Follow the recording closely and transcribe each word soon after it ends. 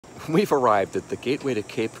We've arrived at the gateway to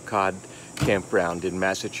Cape Cod Campground in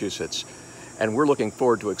Massachusetts, and we're looking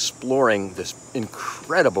forward to exploring this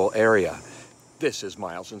incredible area. This is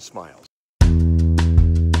Miles and Smiles.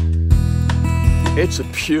 It's a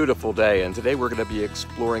beautiful day, and today we're going to be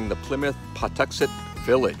exploring the Plymouth Plantation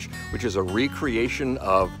Village, which is a recreation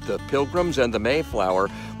of the Pilgrims and the Mayflower,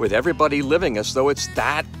 with everybody living as though it's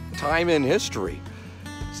that time in history.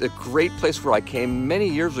 It's a great place where I came many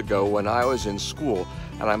years ago when I was in school,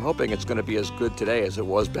 and I'm hoping it's going to be as good today as it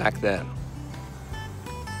was back then.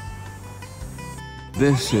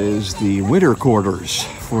 This is the winter quarters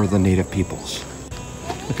for the native peoples.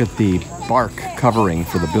 Look at the bark covering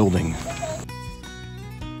for the building.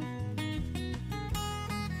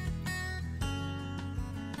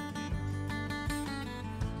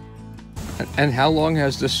 And how long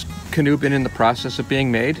has this canoe been in the process of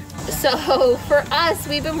being made? So for us,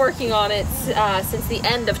 we've been working on it since the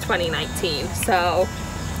end of 2019. So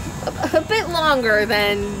a bit longer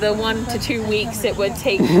than the 1 to 2 weeks it would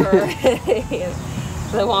take for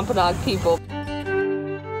the Wampanoag people.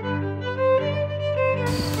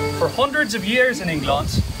 For hundreds of years in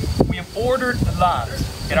England, we have ordered the land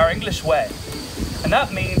in our English way. And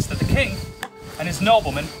that means that the king and his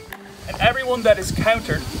noblemen and everyone that is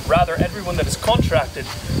everyone that is contracted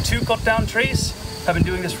to cut down trees have been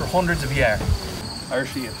doing this for hundreds of years. There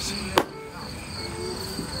she is.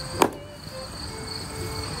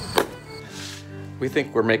 We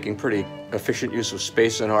think we're making pretty efficient use of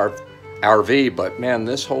space in our RV, but man,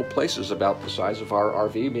 this whole place is about the size of our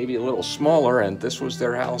RV, maybe a little smaller, and this was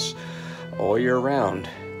their house all year round.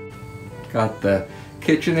 Got the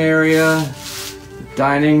kitchen area,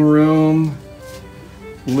 dining room,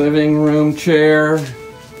 living room chair,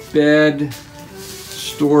 bed,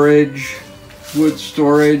 storage, wood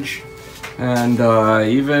storage, and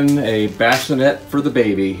even a bassinet for the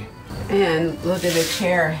baby. And look at the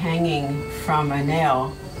chair hanging from a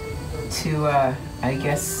nail to, I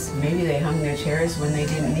guess maybe they hung their chairs when they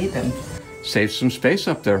didn't need them. Save some space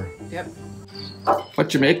up there. Yep.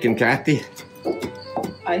 What you making, Kathy?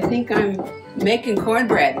 I think I'm making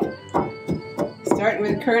cornbread. Starting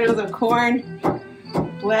with kernels of corn,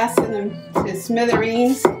 blasting them to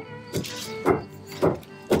smithereens.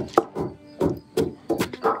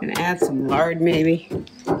 Gonna add some lard maybe.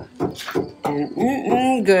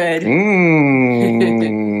 And good.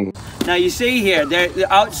 Now you see here,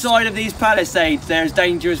 outside of these palisades, there's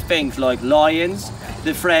dangerous things like lions,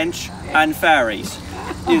 the French, and fairies.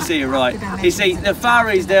 You see, right? You see, the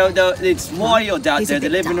fairies, it's wild out there. They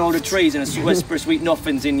live in all the trees and whisper sweet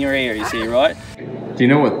nothings in your ear, you see, right? Do you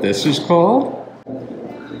know what this is called?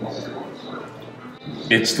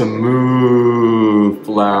 It's the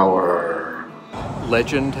Mayflower.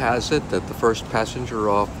 Legend has it that the first passenger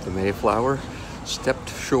off the Mayflower stepped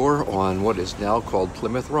ashore on what is now called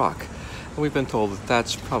Plymouth Rock. And we've been told that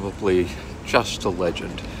that's probably just a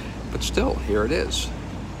legend. But still, here it is.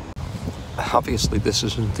 Obviously, this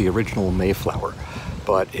isn't the original Mayflower,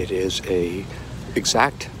 but it is a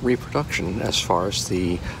exact reproduction as far as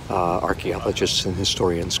the archaeologists and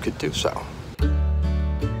historians could do so.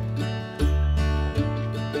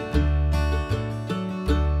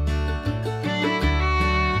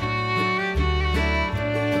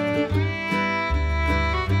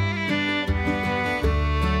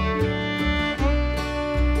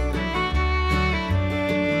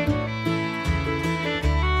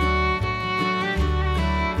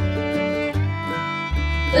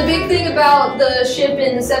 The big thing about the ship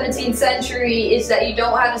in the 17th century is that you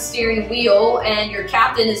don't have a steering wheel, and your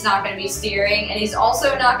captain is not going to be steering, and he's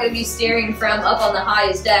also not going to be steering from up on the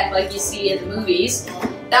highest deck like you see in the movies.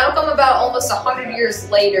 That'll come about almost 100 years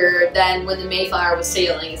later than when the Mayflower was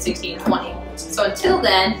sailing in 1620. So until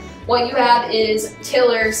then, what you have is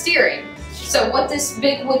tiller steering. So what this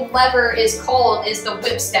big wooden lever is called is the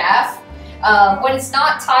whipstaff. When it's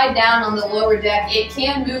not tied down on the lower deck, it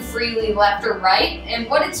can move freely left or right, and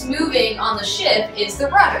what it's moving on the ship is the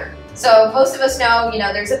rudder. So most of us know,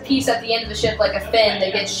 there's a piece at the end of the ship like a fin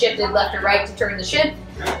that gets shifted left or right to turn the ship.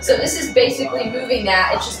 So this is basically moving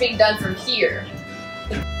that, it's just being done from here.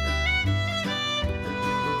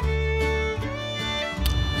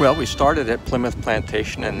 Well, we started at Plymouth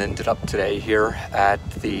Plantation and ended up today here at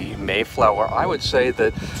the Mayflower. I would say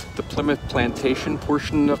that the Plymouth Plantation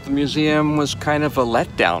portion of the museum was kind of a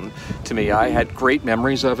letdown to me. I had great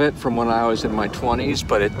memories of it from when I was in my 20s,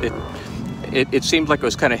 but it seemed like it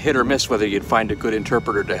was kind of hit or miss whether you'd find a good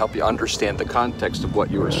interpreter to help you understand the context of what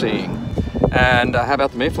you were seeing. And how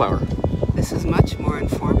about the Mayflower? This is much more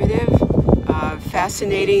informative,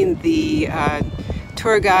 fascinating. The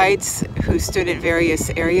tour guides who stood at various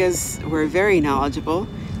areas were very knowledgeable,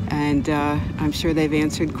 And I'm sure they've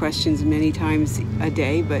answered questions many times a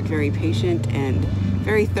day, but very patient and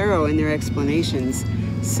very thorough in their explanations.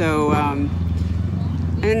 So I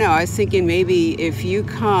don't know, I was thinking maybe if you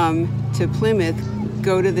come to Plymouth,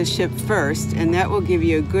 go to the ship first, and that will give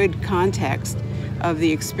you a good context of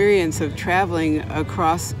the experience of traveling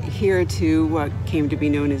across here to what came to be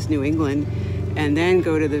known as New England, and then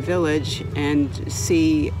go to the village and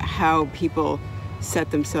see how people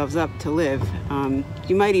set themselves up to live.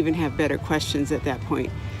 You might even have better questions at that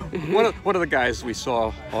point. One of the guys we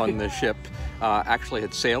saw on the ship actually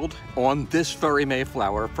had sailed on this very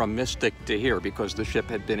Mayflower from Mystic to here, because the ship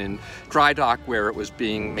had been in dry dock where it was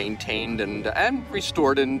being maintained and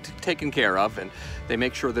restored and taken care of, and they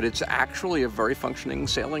make sure that it's actually a very functioning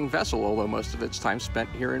sailing vessel, although most of its time spent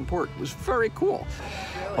here in port. It was very cool.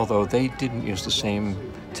 Although they didn't use the same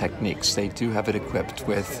techniques, they do have it equipped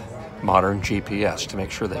with modern GPS to make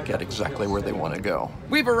sure they get exactly where they want to go.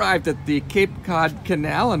 We've arrived at the Cape Cod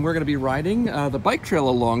Canal, and we're going to be riding the bike trail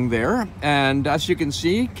along there. And as you can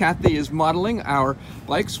see, Kathy is modeling our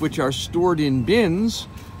bikes, which are stored in bins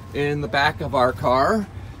in the back of our car.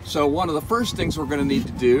 So one of the first things we're going to need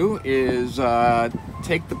to do is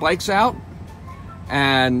take the bikes out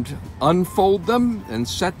and unfold them and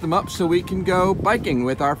set them up so we can go biking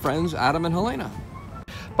with our friends Adam and Helena.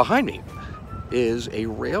 Behind me is a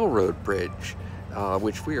railroad bridge,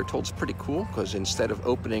 which we are told is pretty cool, because instead of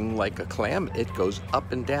opening like a clam, it goes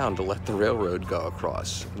up and down to let the railroad go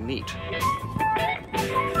across. Neat.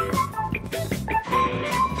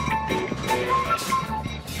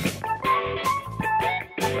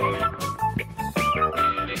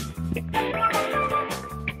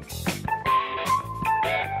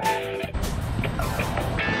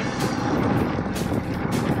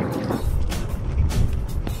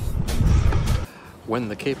 When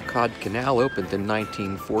the Cape Cod Canal opened in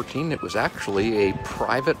 1914, it was actually a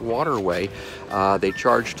private waterway. They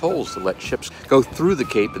charged tolls to let ships go through the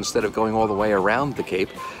Cape instead of going all the way around the Cape.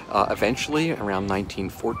 Eventually, around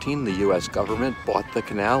 1914, the U.S. government bought the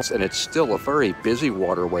canals, and it's still a very busy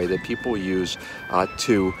waterway that people use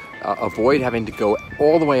to avoid having to go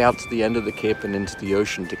all the way out to the end of the Cape and into the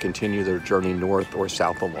ocean to continue their journey north or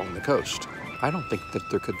south along the coast. I don't think that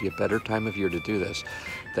there could be a better time of year to do this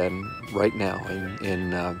than right now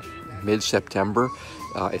in mid-September.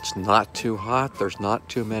 It's not too hot, there's not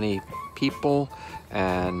too many people,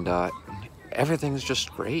 and everything's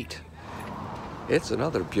just great. It's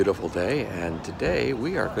another beautiful day, and today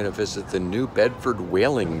we are going to visit the new Bedford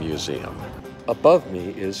Whaling Museum. Above me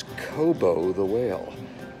is Kobo the whale.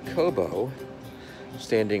 Kobo,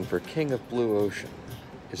 standing for King of Blue Ocean,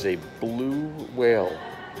 is a blue whale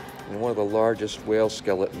and one of the largest whale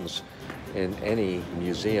skeletons in any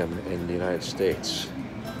museum in the United States.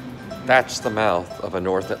 That's the mouth of a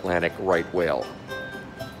North Atlantic right whale.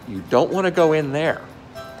 You don't want to go in there.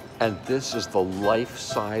 And this is the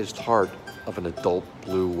life-sized heart of an adult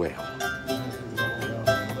blue whale.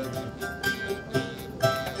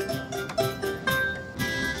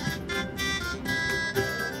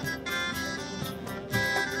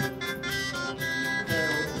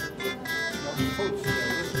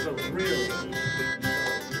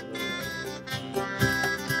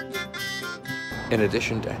 In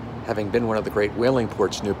addition to having been one of the great whaling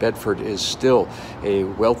ports, New Bedford is still a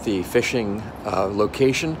wealthy fishing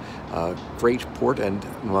location, great port, and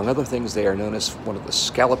among other things, they are known as one of the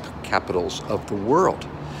scallop capitals of the world.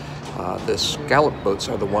 The scallop boats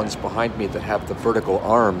are the ones behind me that have the vertical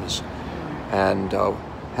arms, and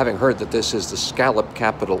having heard that this is the scallop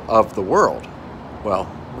capital of the world,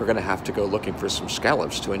 well, we're going to have to go looking for some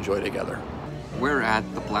scallops to enjoy together. We're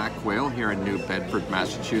at the Black Whale here in New Bedford,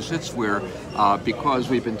 Massachusetts, where because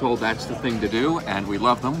we've been told that's the thing to do and we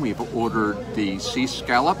love them, we've ordered the sea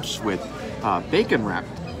scallops with bacon wrap.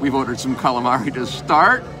 We've ordered some calamari to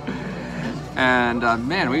start, and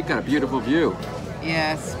man, we've got a beautiful view.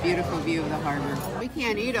 Yes, beautiful view of the harbor. We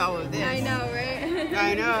can't eat all of this. I know, right?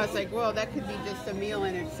 I know, it's like, well, that could be just a meal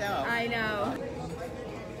in itself. I know.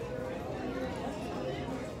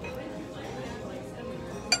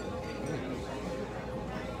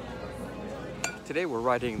 Today we're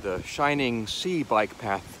riding the Shining Sea bike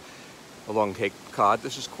path along Cape Cod.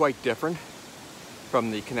 This is quite different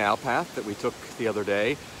from the canal path that we took the other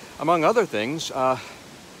day. Among other things,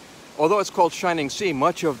 although it's called Shining Sea,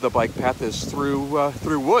 much of the bike path is through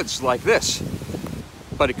woods like this.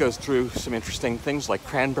 But it goes through some interesting things like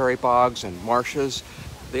cranberry bogs and marshes.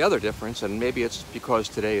 The other difference, and maybe it's because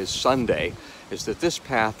today is Sunday, is that this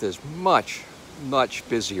path is much, much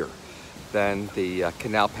busier than the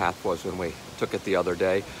canal path was when we took it the other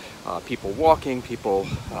day. People walking, people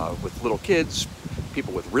with little kids,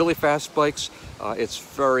 people with really fast bikes. It's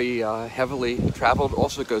very heavily traveled.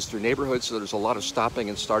 Also goes through neighborhoods, so there's a lot of stopping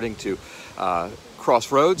and starting to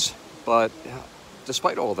cross roads. But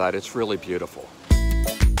despite all that, it's really beautiful.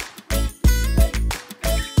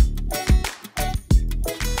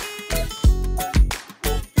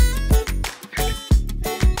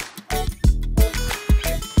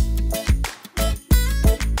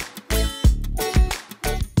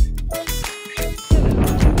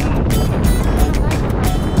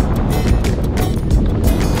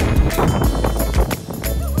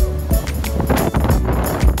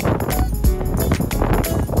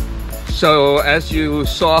 So as you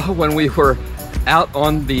saw when we were out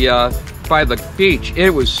on the by the beach,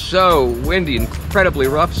 it was so windy, incredibly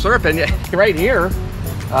rough surf, and right here,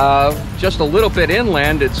 just a little bit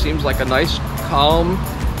inland, it seems like a nice calm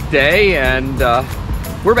day, and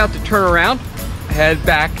we're about to turn around, head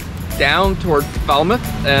back down toward Plymouth,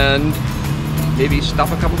 and maybe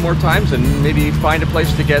stop a couple more times and maybe find a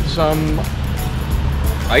place to get some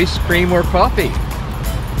ice cream or coffee.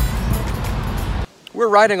 We're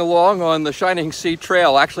riding along on the Shining Sea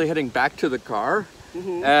Trail, actually heading back to the car,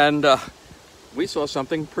 and we saw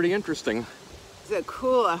something pretty interesting. It's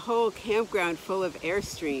a whole campground full of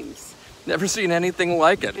Airstreams. Never seen anything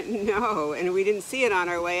like it. No, and we didn't see it on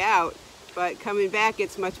our way out, but coming back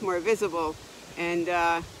it's much more visible, and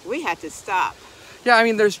we had to stop. Yeah, I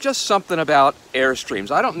mean, there's just something about Airstreams.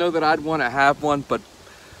 I don't know that I'd want to have one, but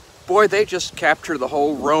boy, they just capture the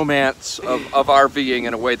whole romance of RVing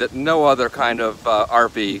in a way that no other kind of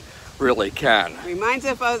RV really can. Reminds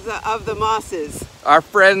us of the Mosses. Our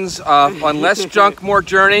friends on Less Junk, More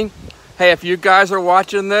Journey. Hey, if you guys are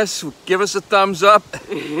watching this, give us a thumbs up.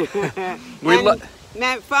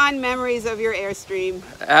 Fond memories of your Airstream.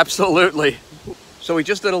 Absolutely. So we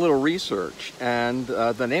just did a little research, and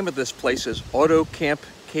the name of this place is Auto Camp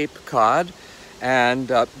Cape Cod, and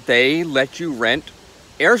they let you rent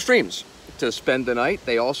Airstreams to spend the night.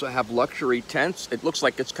 They also have luxury tents. It looks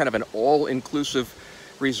like it's kind of an all-inclusive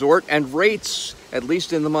resort, and rates, at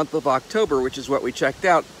least in the month of October, which is what we checked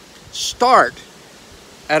out, start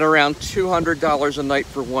at around $200 a night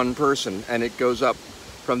for one person, and it goes up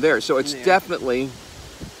from there. So it's definitely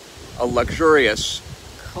a luxurious,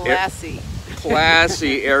 classy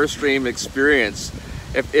Airstream experience.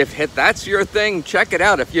 If that's your thing, check it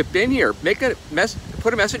out. If you've been here,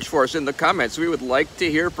 put a message for us in the comments. We would like to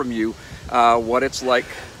hear from you what it's like.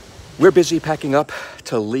 We're busy packing up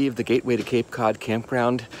to leave the Gateway to Cape Cod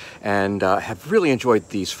Campground, and have really enjoyed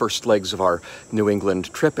these first legs of our New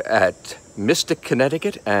England trip at Mystic,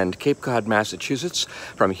 Connecticut and Cape Cod, Massachusetts.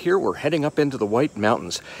 From here, we're heading up into the White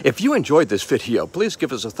Mountains. If you enjoyed this video, please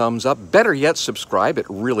give us a thumbs up. Better yet, subscribe. It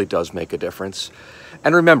really does make a difference.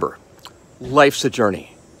 And remember, life's a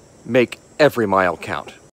journey. Make every mile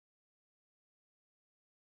count.